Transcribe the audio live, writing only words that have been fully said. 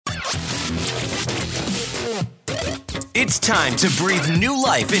It's time to breathe new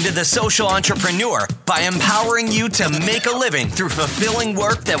life into the social entrepreneur by empowering you to make a living through fulfilling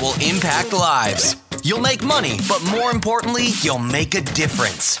work that will impact lives. You'll make money, but more importantly, you'll make a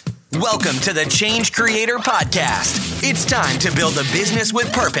difference. Welcome to the Change Creator Podcast. It's time to build a business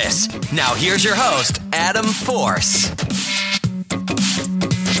with purpose. Now here's your host, Adam Force.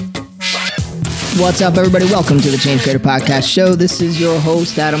 What's up, everybody? Welcome to the Change Creator Podcast show. This is your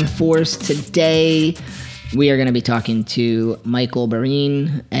host, Adam Force. Today, we are going to be talking to Michael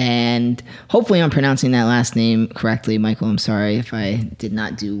Barine, and hopefully I'm pronouncing that last name correctly. Michael, I'm sorry if I did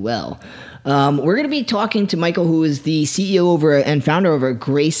not do well. We're going to be talking to Michael, who is the CEO and founder over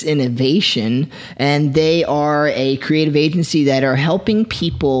Grace Innovation, and they are a creative agency that are helping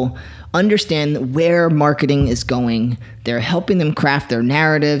people understand where marketing is going. They're helping them craft their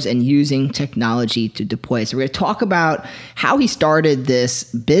narratives and using technology to deploy. So we're going to talk about how he started this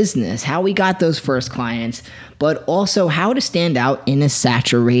business, how we got those first clients, but also how to stand out in a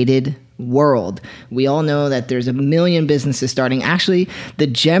saturated world. We all know that there's a million businesses starting. Actually, the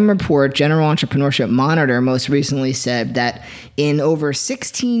GEM report, General Entrepreneurship Monitor, most recently said that in over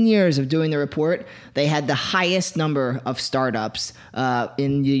 16 years of doing the report, they had the highest number of startups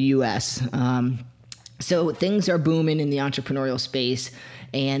in the U.S. So things are booming in the entrepreneurial space.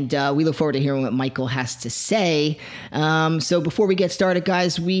 And we look forward to hearing what Michael has to say. So before we get started,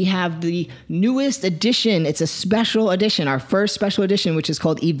 guys, we have the newest edition. It's a special edition, our first special edition, which is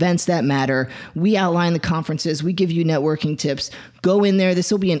called Events That Matter. We outline the conferences. We give you networking tips. Go in there.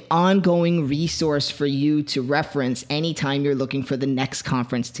 This will be an ongoing resource for you to reference anytime you're looking for the next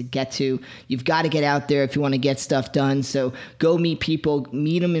conference to get to. You've got to get out there if you want to get stuff done. So go meet people,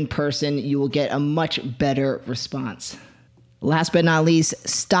 meet them in person. You will get a much better response. Last but not least,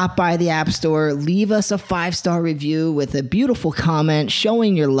 stop by the App Store, leave us a 5-star review with a beautiful comment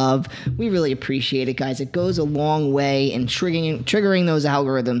showing your love. We really appreciate it, guys. It goes a long way in triggering those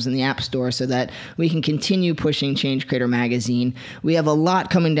algorithms in the App Store so that we can continue pushing Change Creator Magazine. We have a lot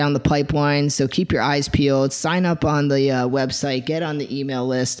coming down the pipeline, so keep your eyes peeled. Sign up on the website, get on the email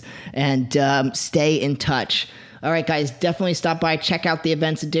list, and stay in touch. All right, guys, definitely stop by, check out the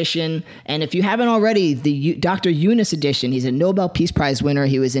events edition. And if you haven't already, the Dr. Yunus edition, he's a Nobel Peace Prize winner.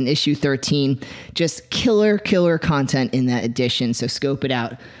 He was in issue 13. Just killer content in that edition, so scope it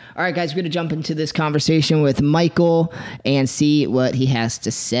out. All right, guys, we're going to jump into this conversation with Michael and see what he has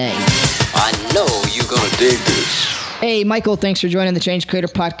to say. I know you're going to dig this. Hey, Michael, thanks for joining the Change Creator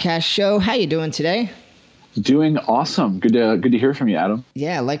Podcast show. How you doing today? Doing awesome. Good to hear from you, Adam.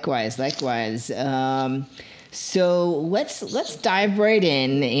 Yeah, likewise. So let's dive right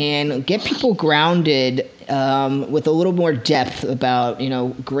in and get people grounded with a little more depth about,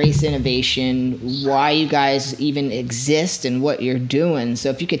 Grace Innovation, why you guys even exist and what you're doing. So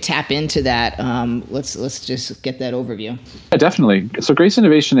if you could tap into that, let's just get that overview. Yeah, definitely. So Grace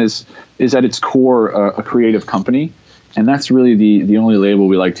Innovation is at its core a creative company. And that's really the only label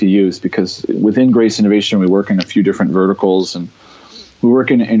we like to use, because within Grace Innovation, we work in a few different verticals and we work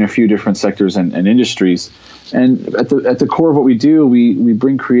in a few different sectors and industries. And at the core of what we do, we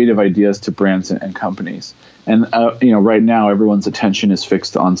bring creative ideas to brands and companies. And right now, everyone's attention is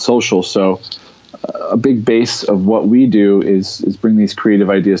fixed on social. So a big base of what we do is bring these creative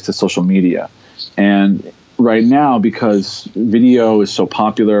ideas to social media. And right now, because video is so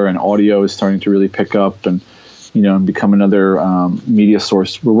popular and audio is starting to really pick up and become another media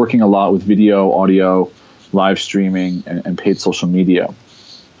source, we're working a lot with video, audio, live streaming, and paid social media.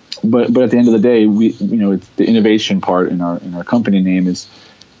 But at the end of the day, it's the innovation part in our company name is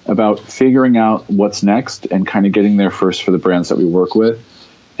about figuring out what's next and kind of getting there first for the brands that we work with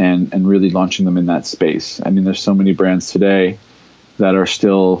and really launching them in that space. I mean, there's so many brands today that are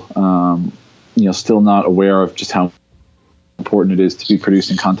still not aware of just how important it is to be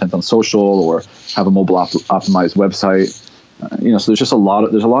producing content on social or have a mobile optimized website. So there's a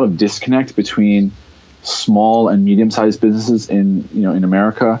lot of disconnect between small and medium-sized businesses in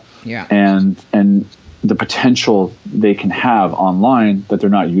America, and the potential they can have online that they're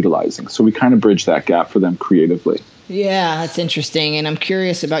not utilizing. So we kind of bridge that gap for them creatively. Yeah, that's interesting. And I'm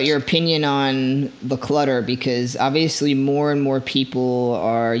curious about your opinion on the clutter, because obviously more and more people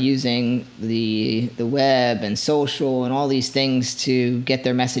are using the web and social and all these things to get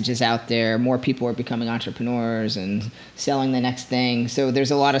their messages out there. More people are becoming entrepreneurs and selling the next thing. So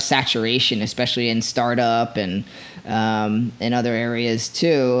there's a lot of saturation, especially in startup and in other areas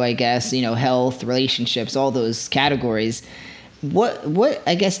too, I guess, health, relationships, all those categories. What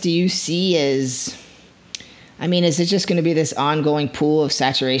I guess do you see as, I mean, is it just going to be this ongoing pool of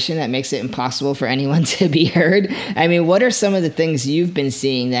saturation that makes it impossible for anyone to be heard? I mean, what are some of the things you've been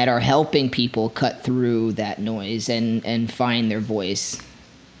seeing that are helping people cut through that noise and find their voice?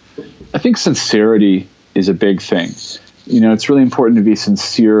 I think sincerity is a big thing. It's really important to be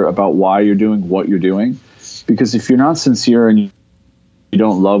sincere about why you're doing what you're doing, because if you're not sincere and you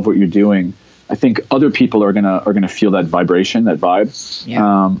don't love what you're doing, I think other people are gonna feel that vibration, that vibe.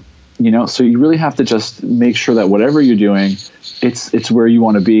 Yeah. So you really have to just make sure that whatever you're doing, it's where you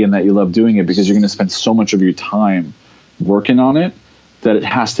want to be and that you love doing it, because you're going to spend so much of your time working on it that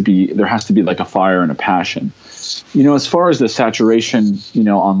there has to be like a fire and a passion. As far as the saturation,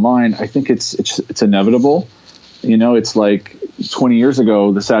 online, I think it's inevitable. It's like 20 years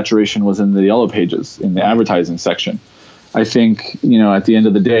ago, the saturation was in the yellow pages in the advertising section. I think, at the end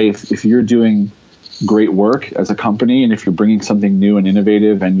of the day, if you're doing great work as a company, and if you're bringing something new and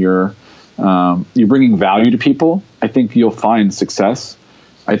innovative and you're bringing value to people, I think you'll find success.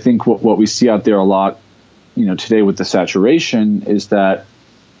 I think what we see out there a lot, today with the saturation is that,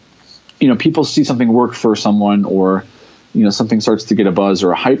 people see something work for someone, or, something starts to get a buzz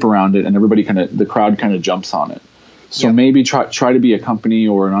or a hype around it, and the crowd kind of jumps on it. So maybe try to be a company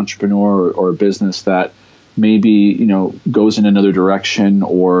or an entrepreneur or a business that maybe, goes in another direction.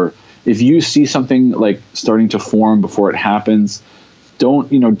 Or if you see something like starting to form before it happens,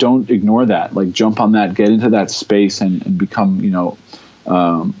 don't ignore that. Like, jump on that, get into that space and become, get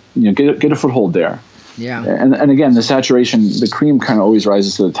a foothold there. Yeah. And again, the saturation, the cream kind of always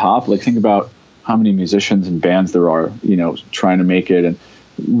rises to the top. Like, think about how many musicians and bands there are, trying to make it, and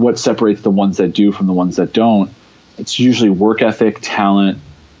what separates the ones that do from the ones that don't. It's usually work ethic, talent,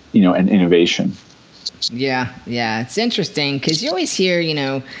 and innovation. Yeah. It's interesting because you always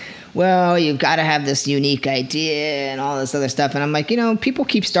hear, well, you've got to have this unique idea and all this other stuff. And I'm like, people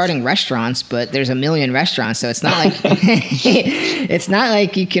keep starting restaurants, but there's a million restaurants. So it's not like it's not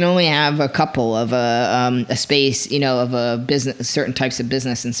like you can only have a couple of a space, of a business, certain types of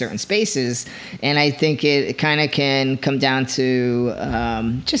business in certain spaces. And I think it kind of can come down to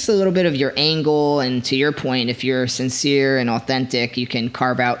just a little bit of your angle. And to your point, if you're sincere and authentic, you can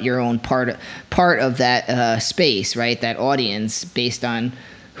carve out your own part of that space, right? That audience based on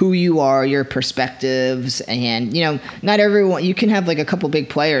who you are, your perspectives, and, not everyone, you can have like a couple big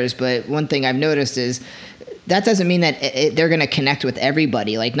players, but one thing I've noticed is that doesn't mean that they're going to connect with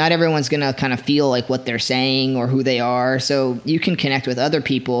everybody. Like, not everyone's going to kind of feel like what they're saying or who they are. So you can connect with other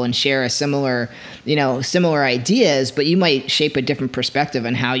people and share a similar ideas, but you might shape a different perspective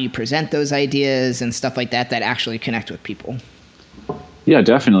on how you present those ideas and stuff like that actually connect with people. Yeah,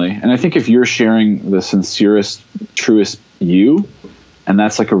 definitely. And I think if you're sharing the sincerest, truest you, and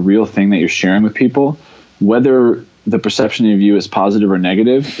that's like a real thing that you're sharing with people, whether the perception of you is positive or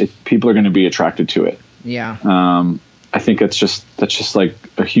negative, people are going to be attracted to it. Yeah. I think that's just like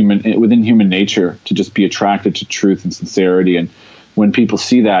within human nature to just be attracted to truth and sincerity. And when people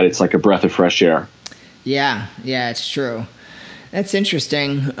see that, it's like a breath of fresh air. Yeah, it's true. That's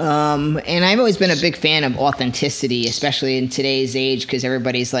interesting. And I've always been a big fan of authenticity, especially in today's age, because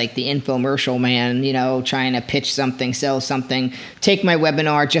everybody's like the infomercial man, trying to pitch something, sell something, take my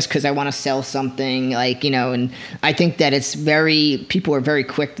webinar just because I want to sell something, and I think that people are very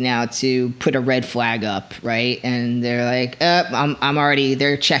quick now to put a red flag up, right? And they're like,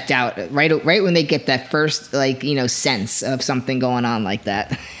 they're checked out right when they get that first, sense of something going on like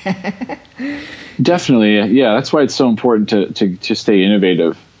that. Definitely. Yeah. That's why it's so important to stay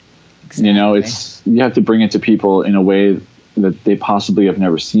innovative. Exactly. You have to bring it to people in a way that they possibly have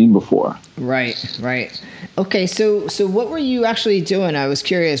never seen before. Right. Okay. So what were you actually doing? I was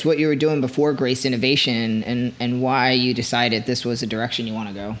curious what you were doing before Grace Innovation and why you decided this was the direction you want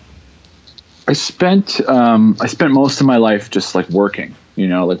to go. I spent most of my life just like working,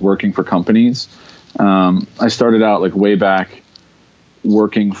 working for companies. I started out like way back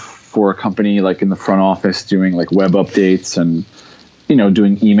working for a company like in the front office doing like web updates and,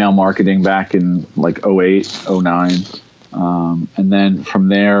 doing email marketing back in like 08, 09. And then from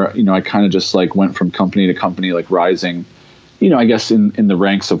there, I kind of just like went from company to company, like rising, I guess in the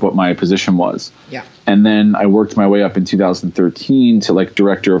ranks of what my position was. Yeah. And then I worked my way up in 2013 to like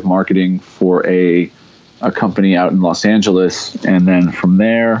director of marketing for a company out in Los Angeles. And then from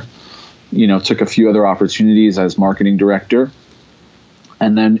there, took a few other opportunities as marketing director.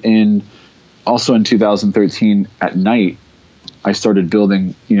 And then in 2013 at night, I started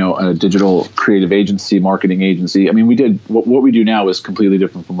building, a digital creative agency, marketing agency. I mean, we did what we do now is completely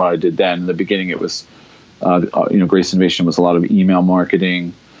different from what I did then. In the beginning, it was, Grace Innovation was a lot of email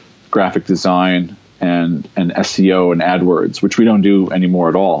marketing, graphic design, and SEO and AdWords, which we don't do anymore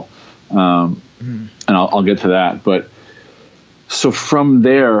at all. and I'll get to that. But so from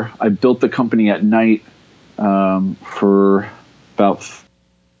there, I built the company at night for about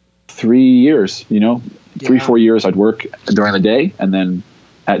 3 years, 3-4 years. I'd work during the day, and then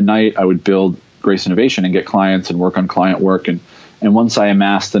at night I would build Grace Innovation and get clients and work on client work. And once I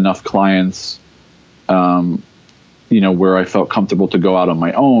amassed enough clients, where I felt comfortable to go out on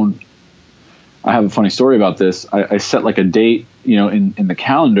my own, I have a funny story about this. I set like a date, in the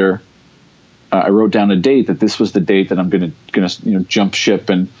calendar. I wrote down a date that this was the date that I'm going to jump ship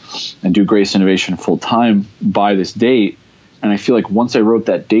and do Grace Innovation full time by this date. And I feel like once I wrote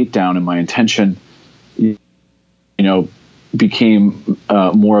that date down and my intention, became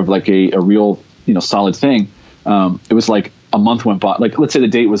more of like a real, solid thing. It was like a month went by. Like, let's say the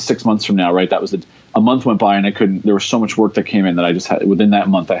date was 6 months from now, right? That was a month went by, and there was so much work that came in that I just had, within that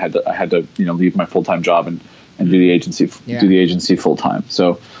month, I had to leave my full-time job and do the agency full time.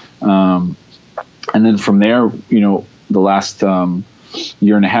 So, and then from there, the last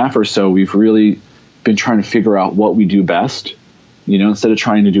year and a half or so, we've really been trying to figure out what we do best, instead of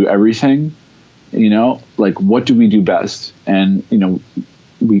trying to do everything, like what do we do best? And,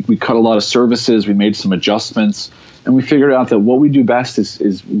 we cut a lot of services, we made some adjustments, and we figured out that what we do best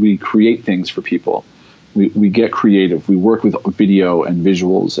is we create things for people. We get creative. We work with video and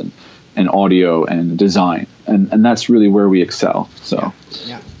visuals and audio and design. And that's really where we excel. So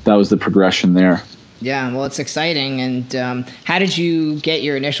that was the progression there. Yeah, well, it's exciting. And how did you get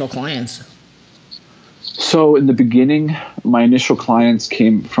your initial clients? So in the beginning, my initial clients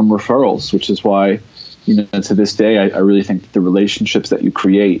came from referrals, which is why, to this day, I really think that the relationships that you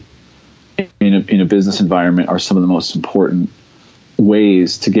create in a business environment are some of the most important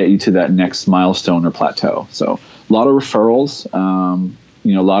ways to get you to that next milestone or plateau. So a lot of referrals,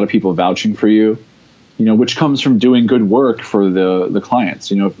 a lot of people vouching for you, which comes from doing good work for the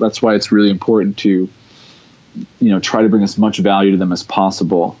clients. That's why it's really important to, try to bring as much value to them as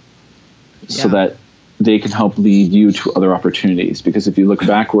possible so that they can help lead you to other opportunities. Because if you look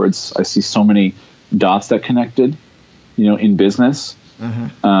backwards, I see so many dots that connected, in business.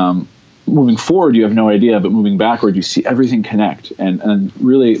 Moving forward, you have no idea, but moving backward, you see everything connect. And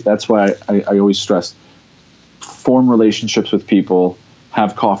really, that's why I always stress, form relationships with people,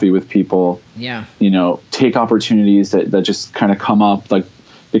 have coffee with people, take opportunities that just kind of come up, like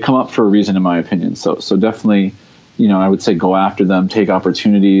they come up for a reason, in my opinion. So definitely, I would say go after them, take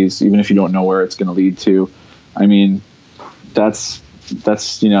opportunities, even if you don't know where it's going to lead to. I mean, that's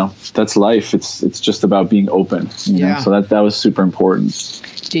life. It's just about being open, know? So that was super important.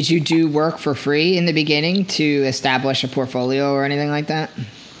 Did you do work for free in the beginning to establish a portfolio or anything like that?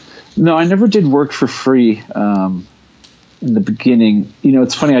 No, I never did work for free in the beginning.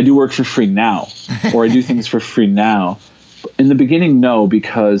 It's funny, I do work for free now, or I do things for free now. In the beginning, no,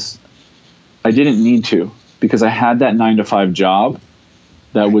 because I didn't need to, because I had that 9-to-5 job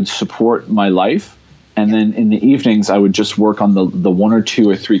that would support my life. And then in the evenings, I would just work on the 1 or 2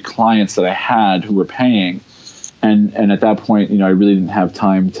 or 3 clients that I had who were paying. And at that point, I really didn't have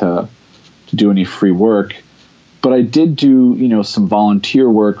time to do any free work. But I did do, some volunteer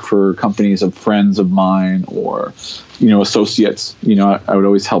work for companies of friends of mine or, associates. I would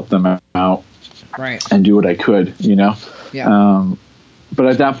always help them out and do what I could, But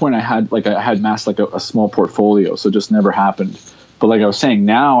at that point, I had amassed like a small portfolio, so it just never happened. But like I was saying,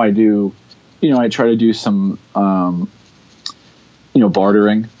 now I do, I try to do some,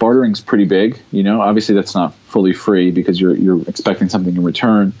 bartering. Bartering's pretty big, Obviously, that's not fully free because you're expecting something in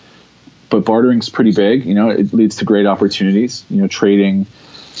return. But bartering's pretty big, It leads to great opportunities, trading,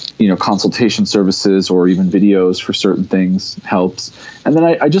 consultation services or even videos for certain things helps. And then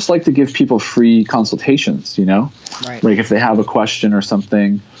I just like to give people free consultations, Like if they have a question or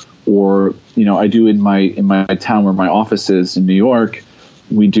something, or I do in my town where my office is in New York.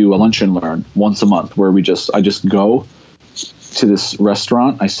 We do a lunch and learn once a month where I just go to this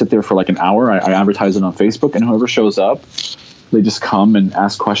restaurant. I sit there for like an hour. I advertise it on Facebook, and whoever shows up, they just come and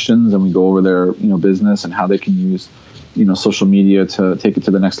ask questions, and we go over their business and how they can use social media to take it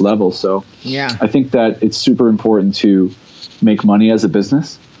to the next level. So I think that it's super important to make money as a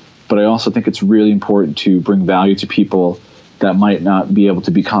business, but I also think it's really important to bring value to people that might not be able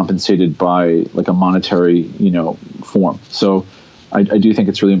to be compensated by like a monetary form. So I do think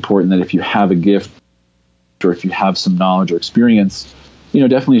it's really important that if you have a gift or if you have some knowledge or experience,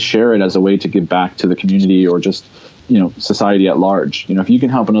 definitely share it as a way to give back to the community or just, society at large. If you can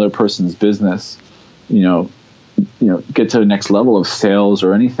help another person's business, get to the next level of sales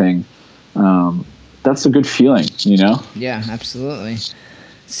or anything, that's a good feeling, Yeah, absolutely.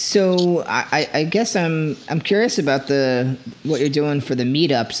 So I guess I'm curious about what you're doing for the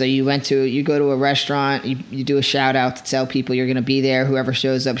meetup. So you go to a restaurant, you do a shout out to tell people you're going to be there. Whoever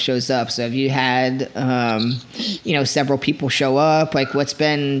shows up shows up. So have you had several people show up? Like, what's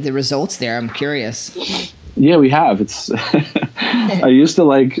been the results there? I'm curious. Yeah, we have. It's I used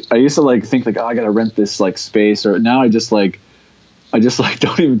to think like, oh, I got to rent this like space, or now I just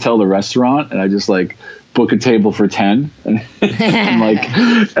don't even tell the restaurant, and I just like book a table for 10 and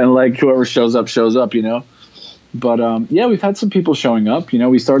whoever shows up, But yeah, we've had some people showing up.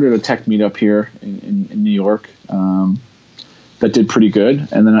 We started a tech meetup here in New York that did pretty good,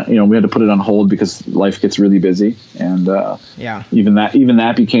 and then we had to put it on hold because life gets really busy, and even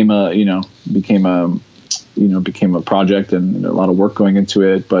that became a project and a lot of work going into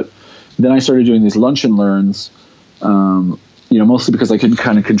it. But then I started doing these lunch and learns, mostly because I couldn't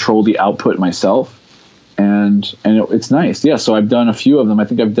kind of control the output myself. And it's nice. Yeah. So I've done a few of them. I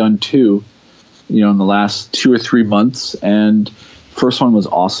think I've done 2, in the last 2 or 3 months. And first one was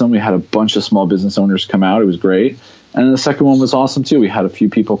awesome. We had a bunch of small business owners come out. It was great. And then the second one was awesome too. We had a few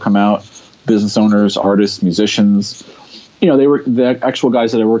people come out, business owners, artists, musicians. They were the actual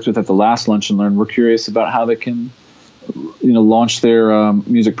guys that I worked with at the last Lunch and Learn were curious about how they can, launch their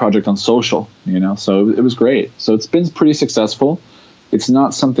music project on social, so it was great. So it's been pretty successful. It's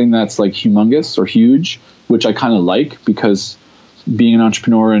not something that's like humongous or huge, which I kind of like, because being an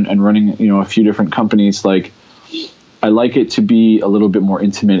entrepreneur and running, a few different companies, like I like it to be a little bit more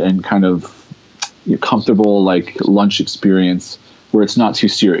intimate and kind of comfortable, like lunch experience where it's not too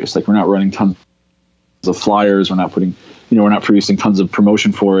serious. Like we're not running tons of flyers. We're not producing tons of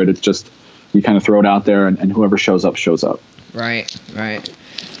promotion for it. It's just, you kind of throw it out there and whoever shows up, shows up. Right.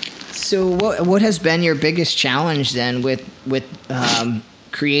 So what has been your biggest challenge then with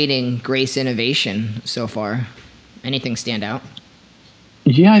creating Grace Innovation so far? Anything stand out?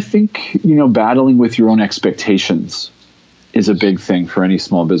 Yeah, I think, battling with your own expectations is a big thing for any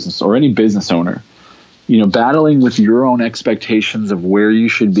small business or any business owner. Battling with your own expectations of where you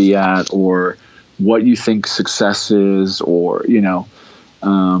should be at or what you think success is, or,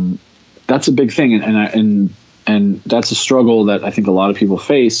 that's a big thing. And that's a struggle that I think a lot of people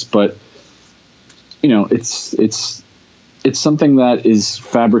face, but it's something that is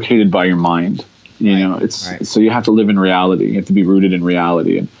fabricated by your mind. So you have to live in reality. You have to be rooted in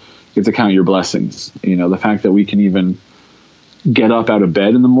reality, and you have to count your blessings. The fact that we can even get up out of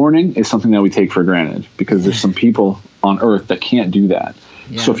bed in the morning is something that we take for granted, because there's some people on earth that can't do that.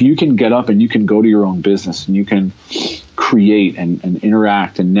 Yeah. So if you can get up and you can go to your own business and you can create and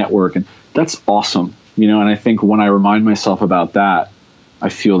interact and network, and that's awesome. And I think when I remind myself about that, I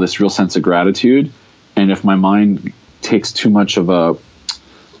feel this real sense of gratitude. And if my mind takes too much of a,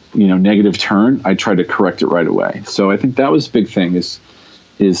 negative turn, I try to correct it right away. So I think that was a big thing is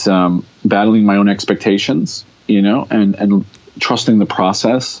battling my own expectations, and trusting the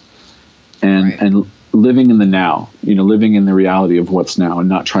process and living in the now, living in the reality of what's now, and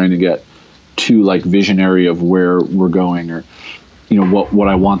not trying to get too like visionary of where we're going, or what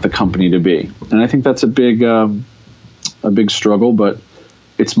I want the company to be. And I think that's a big struggle, but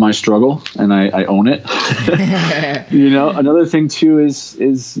it's my struggle and I own it. Another thing too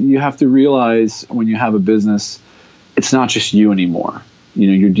is you have to realize when you have a business, it's not just you anymore.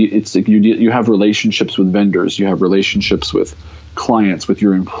 You have relationships with vendors, you have relationships with clients, with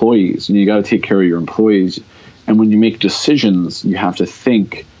your employees, and you got to take care of your employees. And when you make decisions, you have to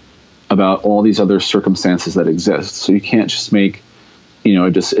think about all these other circumstances that exist. So you can't just make,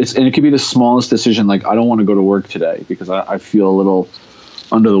 and it could be the smallest decision, like I don't want to go to work today because I feel a little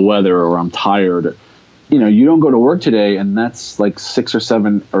under the weather, or I'm tired. You don't go to work today, and that's like 6 or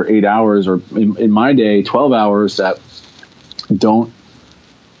 7 or 8 hours, or in my day, 12 hours that don't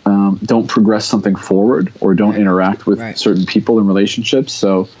progress something forward, or don't interact with certain people and relationships.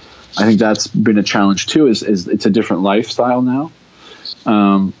 So I think that's been a challenge too, is it's a different lifestyle now.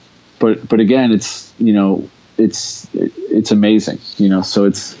 But again, it's amazing, so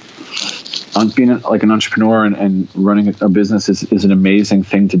it's being like an entrepreneur and running a business is an amazing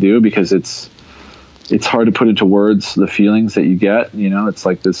thing to do, because it's hard to put into words the feelings that you get. It's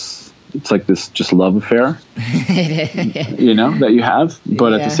like this just love affair, that you have.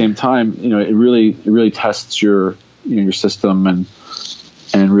 But at the same time, it really tests your system and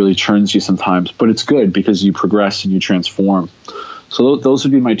really churns you sometimes. But it's good because you progress and you transform. So those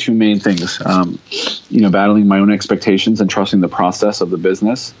would be my 2 main things. Battling my own expectations and trusting the process of the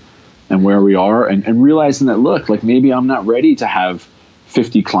business and where we are, and realizing that, look, like maybe I'm not ready to have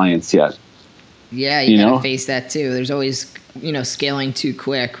 50 clients yet. Yeah, you gotta face that too. There's always, scaling too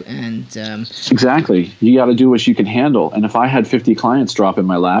quick, and exactly. You got to do what you can handle. And if I had 50 clients drop in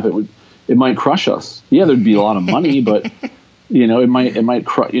my lap, it might crush us. Yeah, there'd be a lot of money, but it might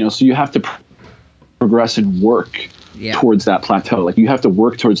crush. So you have to progress and work towards that plateau. Like you have to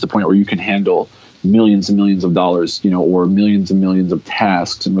work towards the point where you can handle millions and millions of dollars, or millions and millions of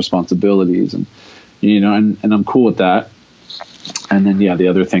tasks and responsibilities, and and I'm cool with that. And then the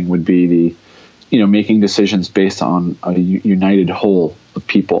other thing would be making decisions based on a united whole of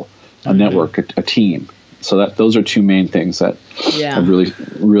people, a network, a team. So those are two main things that I've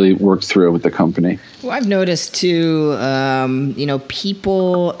really worked through with the company. Well, I've noticed too,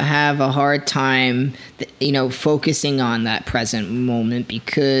 people have a hard time, focusing on that present moment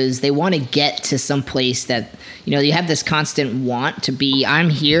because they want to get to some place that, you have this constant want to be, I'm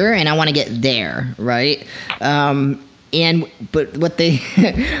here and I want to get there, right? But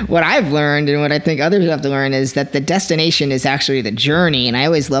what I've learned and what I think others have to learn is that the destination is actually the journey. And I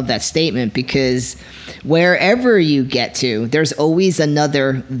always love that statement because wherever you get to, there's always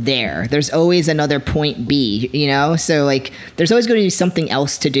another there. There's always another point B, So like there's always going to be something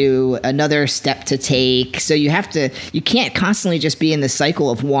else to do, another step to take. So you can't constantly just be in the cycle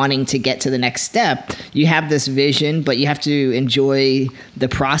of wanting to get to the next step. You have this vision, but you have to enjoy the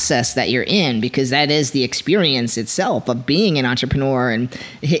process that you're in because that is the experience itself of being an entrepreneur and,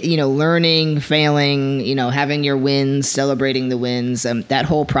 learning, failing, having your wins, celebrating the wins. That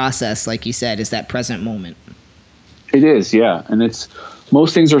whole process, like you said, is that present moment. It is. Yeah. And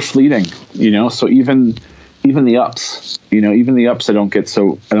most things are fleeting, so even the ups, I don't get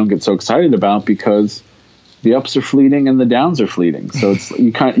so excited about because the ups are fleeting and the downs are fleeting. So it's,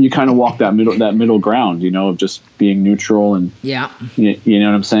 you kind of walk that middle ground, of just being neutral and, you know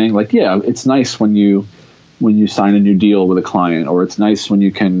what I'm saying? Like, yeah, it's nice when you sign a new deal with a client, or it's nice when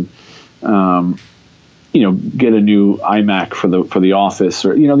you can, get a new iMac for the office,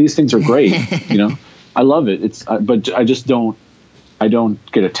 or these things are great. I love it. But I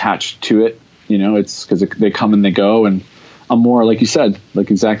don't get attached to it. It's because they come and they go, and I'm more like you said,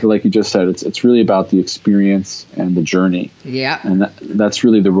 like exactly like you just said. It's really about the experience and the journey. Yeah, and that's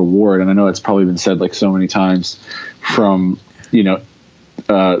really the reward. And I know it's probably been said like so many times, from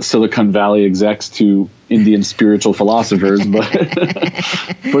Silicon Valley execs to Indian spiritual philosophers, but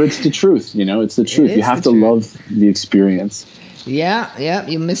it's the truth. It's the truth. You have to love the experience. Yeah.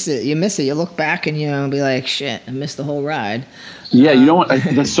 You miss it. You look back and be like, shit, I missed the whole ride. Yeah, you don't want.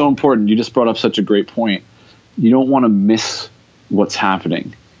 That's so important. You just brought up such a great point. You don't want to miss what's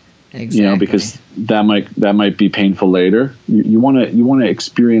happening. Exactly. Because that might be painful later. You want to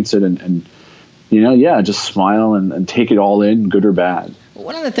experience it and just smile and take it all in, good or bad.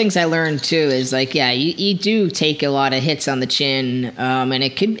 One of the things I learned too is like, you do take a lot of hits on the chin, and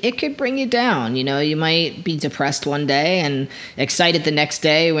it could bring you down. You might be depressed one day and excited the next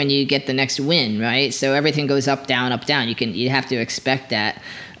day when you get the next win, right? So everything goes up, down, up, down. You have to expect that,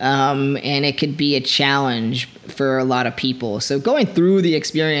 and it could be a challenge for a lot of people. So going through the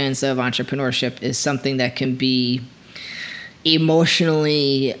experience of entrepreneurship is something that can be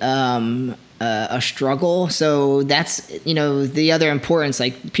emotionally a struggle. So that's, the other importance,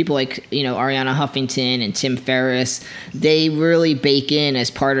 like people like, Arianna Huffington and Tim Ferriss, they really bake in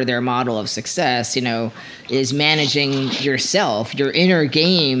as part of their model of success, is managing yourself. Your inner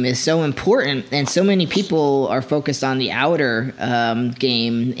game is so important. And so many people are focused on the outer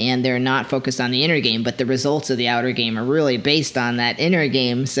game, and they're not focused on the inner game, but the results of the outer game are really based on that inner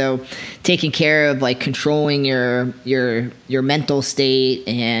game. So taking care of like controlling your mental state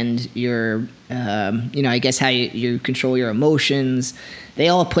and your, I guess how you control your emotions, they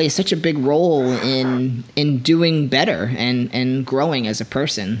all play such a big role in doing better and growing as a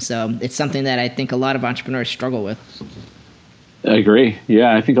person. So it's something that I think a lot of entrepreneurs struggle with. I agree.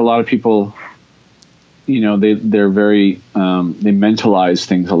 Yeah, I think a lot of people, they're very they mentalize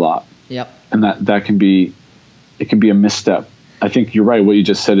things a lot. Yep. And that can be a misstep. I think you're right. What you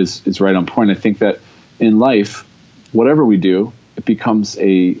just said is right on point. I think that in life, whatever we do, it becomes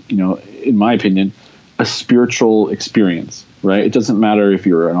in my opinion, a spiritual experience, right? It doesn't matter if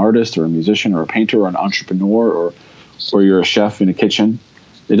you're an artist or a musician or a painter or an entrepreneur or you're a chef in a kitchen.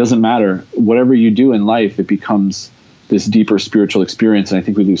 It doesn't matter. Whatever you do in life, it becomes this deeper spiritual experience. And I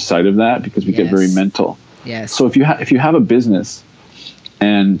think we lose sight of that because we get very mental. Yes. So if you have a business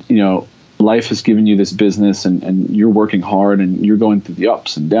and, life has given you this business and you're working hard and you're going through the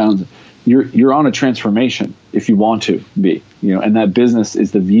ups and downs, you're on a transformation if you want to be, and that business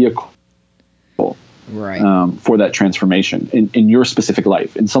is the vehicle right. For that transformation in your specific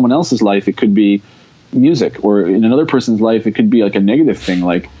life. In someone else's life, it could be music, or in another person's life, it could be like a negative thing,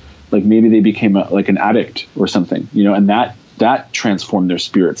 like like maybe they became like an addict or something, and that transformed their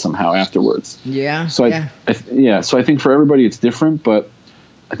spirit somehow afterwards. Yeah. So so I think for everybody it's different, but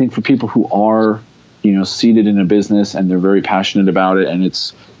I think for people who are, seated in a business and they're very passionate about it and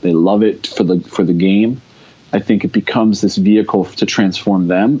they love it for the game, I think it becomes this vehicle to transform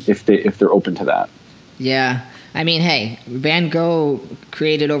them if they're open to that. Yeah. I mean, hey, Van Gogh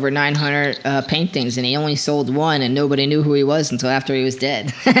created over 900 paintings, and he only sold one, and nobody knew who he was until after he was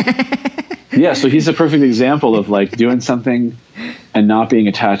dead. Yeah, so he's a perfect example of like doing something and not being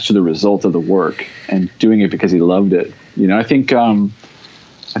attached to the result of the work and doing it because he loved it. I think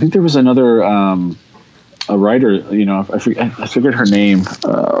there was another a writer. I forget her name.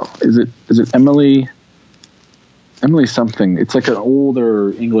 Is it Emily? Emily something. It's like an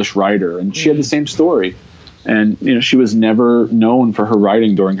older English writer, and she had the same story. And she was never known for her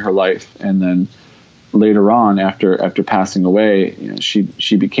writing during her life, and then later on, after passing away,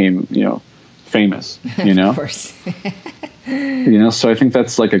 she became famous. Of course. So I think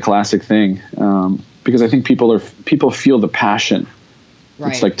that's like a classic thing, because I think people feel the passion.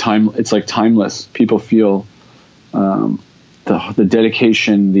 Right. It's like timeless. People feel the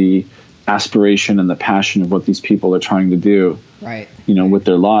dedication, the aspiration, and the passion of what these people are trying to do. Right. With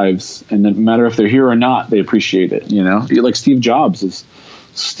their lives, and no matter if they're here or not, they appreciate it. Like Steve Jobs is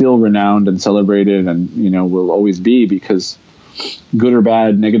still renowned and celebrated, and will always be, because good or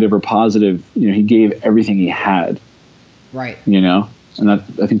bad, negative or positive, he gave everything he had. Right. And I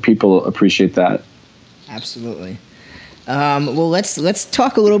think people appreciate that. Absolutely. Well, let's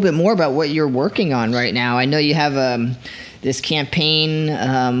talk a little bit more about what you're working on right now. I know you have this campaign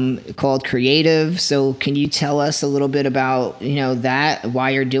called Creative. So can you tell us a little bit about that,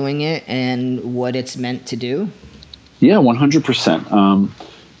 why you're doing it, and what it's meant to do? Yeah, 100%.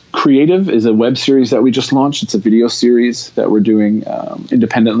 Creative is a web series that we just launched. It's a video series that we're doing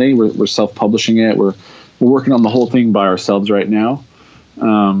independently. We're self-publishing it. We're working on the whole thing by ourselves right now.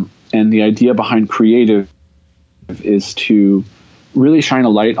 And the idea behind Creative is to really shine a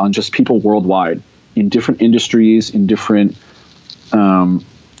light on just people worldwide in different industries, in different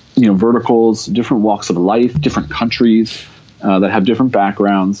verticals, different walks of life, different countries that have different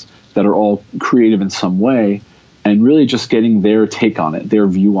backgrounds, that are all creative in some way, and really just getting their take on it, their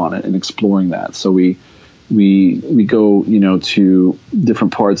view on it, and exploring that. So we go to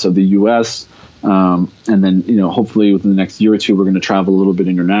different parts of the U.S. And then hopefully within the next year or two, we're going to travel a little bit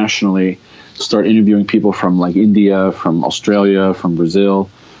internationally, start interviewing people from like India, from Australia, from Brazil,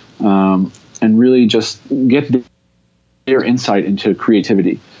 and really just get their insight into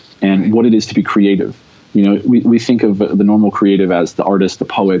creativity and what it is to be creative. We think of the normal creative as the artist, the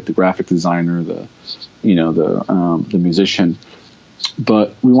poet, the graphic designer, the musician,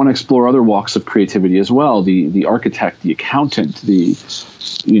 but we want to explore other walks of creativity as well. The architect, the accountant, the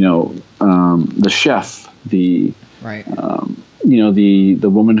chef, the right. The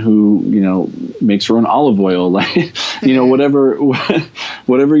woman who makes her own olive oil, like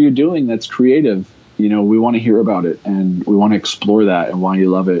whatever you're doing that's creative. We want to hear about it, and we want to explore that and why you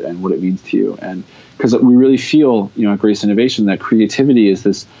love it and what it means to you. And because we really feel at Grace Innovation that creativity is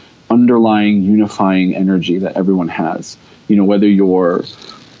this underlying unifying energy that everyone has. Whether you're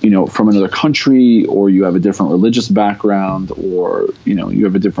from another country, or you have a different religious background, or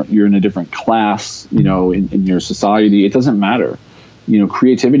you're in a different class, in your society, it doesn't matter.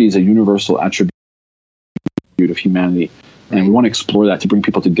 Creativity is a universal attribute of humanity, and we want to explore that to bring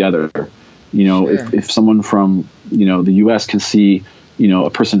people together. Sure. If someone from the U.S. can see a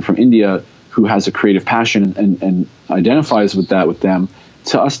person from India who has a creative passion and identifies with them,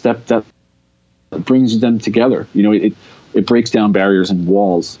 to us that brings them together. It breaks down barriers and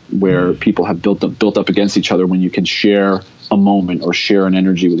walls where people have built up against each other when you can share a moment or share an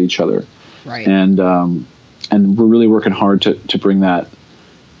energy with each other. Right. And we're really working hard to bring that,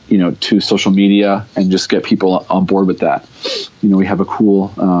 to social media and just get people on board with that. We have a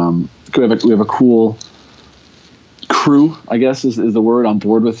cool, we have a cool crew, I guess is the word, on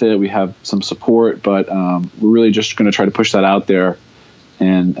board with it. We have some support, but we're really just going to try to push that out there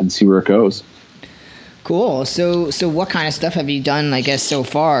and see where it goes. Cool. So what kind of stuff have you done, I guess, so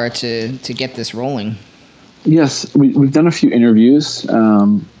far to get this rolling? Yes, we've done a few interviews.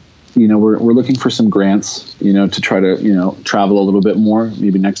 We're looking for some grants, to try to, travel a little bit more,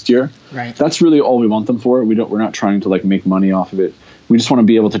 maybe next year. Right. That's really all we want them for. We're not trying to like make money off of it. We just want to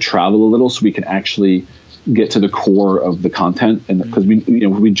be able to travel a little so we can actually get to the core of the content. And because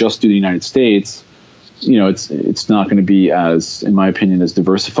we just do the United States, it's not going to be as, in my opinion, as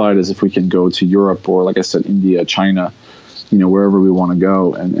diversified as if we can go to Europe or, like I said, India, China, wherever we want to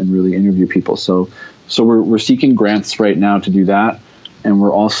go and really interview people. So we're seeking grants right now to do that. and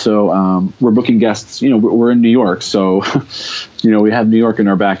we're also we're booking guests. We're in New York, so we have New York in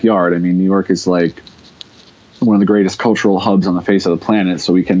our backyard. I mean, New York is like one of the greatest cultural hubs on the face of the planet.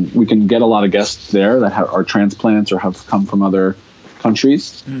 So we can get a lot of guests there that are transplants or have come from other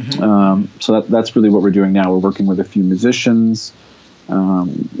countries. So that's really what we're doing now. We're working with a few musicians.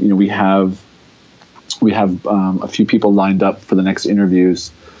 We have a few people lined up for the next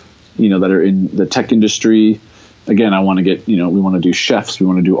interviews, that are in the tech industry. Again, I want to get, we want to do chefs, we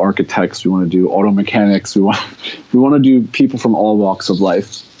want to do architects, we want to do auto mechanics, we want to do people from all walks of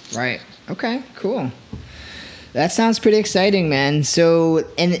life. Right. Okay, cool. That sounds pretty exciting, man. So,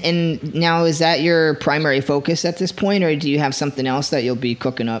 and now is that your primary focus at this point, or do you have something else that you'll be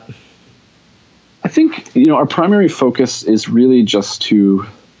cooking up? I think, our primary focus is really just to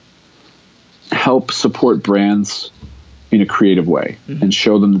help support brands in a creative way and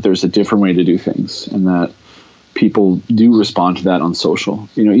show them that there's a different way to do things and that people do respond to that on social.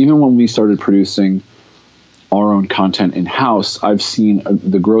 Even when we started producing our own content in-house, I've seen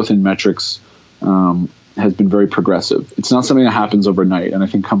the growth in metrics has been very progressive. It's not something that happens overnight. And I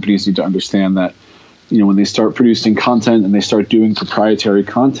think companies need to understand that, when they start producing content and they start doing proprietary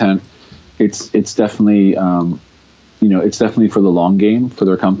content, it's definitely, it's definitely for the long game for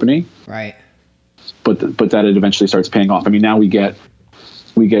their company. Right. But that it eventually starts paying off. I mean, now we get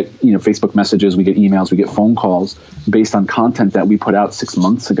Facebook messages, we get emails, we get phone calls based on content that we put out 6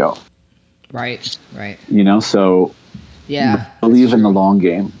 months ago. Right. So yeah, believe in the long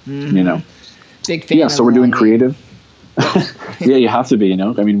game, Big fan. Yeah. So we're doing creative. Yeah, you have to be,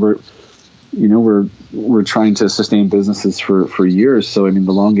 I mean, we're trying to sustain businesses for years. So, I mean,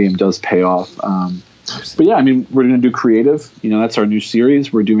 the long game does pay off. But yeah, I mean, we're going to do creative, that's our new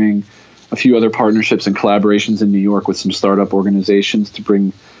series. We're doing a few other partnerships and collaborations in New York with some startup organizations to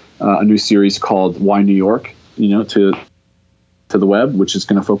bring a new series called Why New York, to the web, which is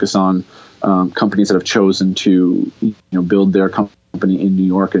going to focus on companies that have chosen to, build their company in New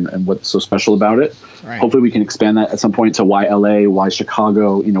York and what's so special about it. Right. Hopefully we can expand that at some point to why LA, why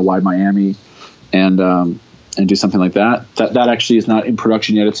Chicago, why Miami, and do something like that. That actually is not in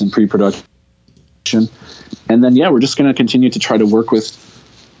production yet. It's in pre-production. And then, we're just going to continue to try to work with,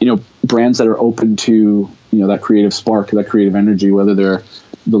 brands that are open to, that creative spark, that creative energy, whether they're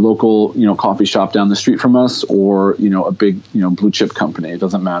the local, coffee shop down the street from us or, a big, blue chip company. It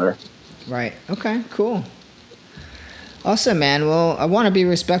doesn't matter. Right. Okay, cool. Awesome, man. Well, I want to be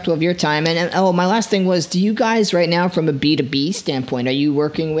respectful of your time. And my last thing was, do you guys right now from a B2B standpoint, are you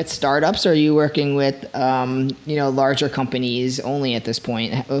working with startups or are you working with, larger companies only at this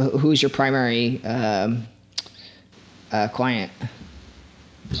point? Who's your primary client?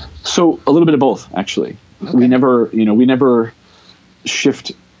 So a little bit of both, actually. Okay. We never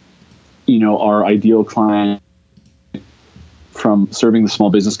shift, our ideal client from serving the small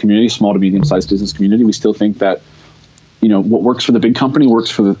business community, small to medium-sized business community. We still think that, what works for the big company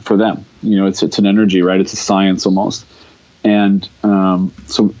works for them. It's an energy, right? It's a science almost. And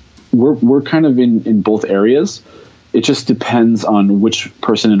so we're kind of in both areas. It just depends on which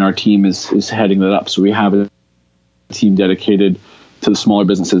person in our team is heading that up. So we have a team dedicated to the smaller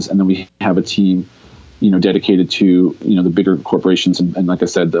businesses, and then we have a team, dedicated to, the bigger corporations. And like I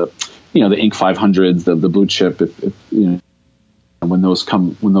said, the Inc. 500s, the blue chip, if when those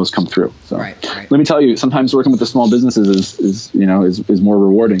come through. So right. Let me tell you, sometimes working with the small businesses is more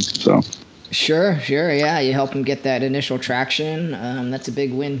rewarding. So sure. Yeah. You help them get that initial traction. That's a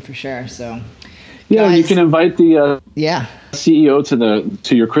big win for sure. So yeah, guys, you can invite the CEO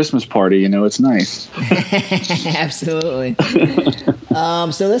to your Christmas party. It's nice. Absolutely.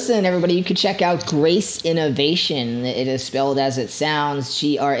 So listen, everybody, you can check out Grace Innovation. It is spelled as it sounds,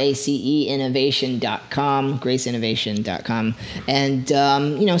 GRACE innovation.com, graceinnovation.com. And,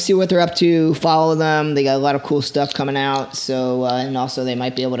 see what they're up to, follow them. They got a lot of cool stuff coming out. So, and also they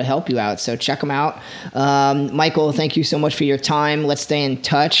might be able to help you out. So check them out. Michael, thank you so much for your time. Let's stay in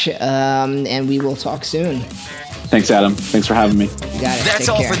touch. And we will talk soon. Thanks, Adam. Thanks for having me. You got it. That's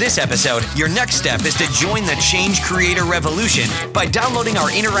all for this episode. Your next step is to join the Change Creator Revolution by downloading our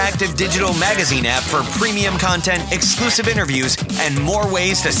interactive digital magazine app for premium content, exclusive interviews, and more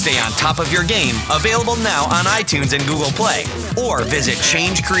ways to stay on top of your game. Available now on iTunes and Google Play. Or visit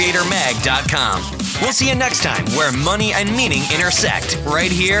changecreatormag.com. We'll see you next time where money and meaning intersect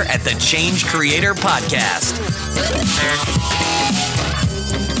right here at the Change Creator Podcast.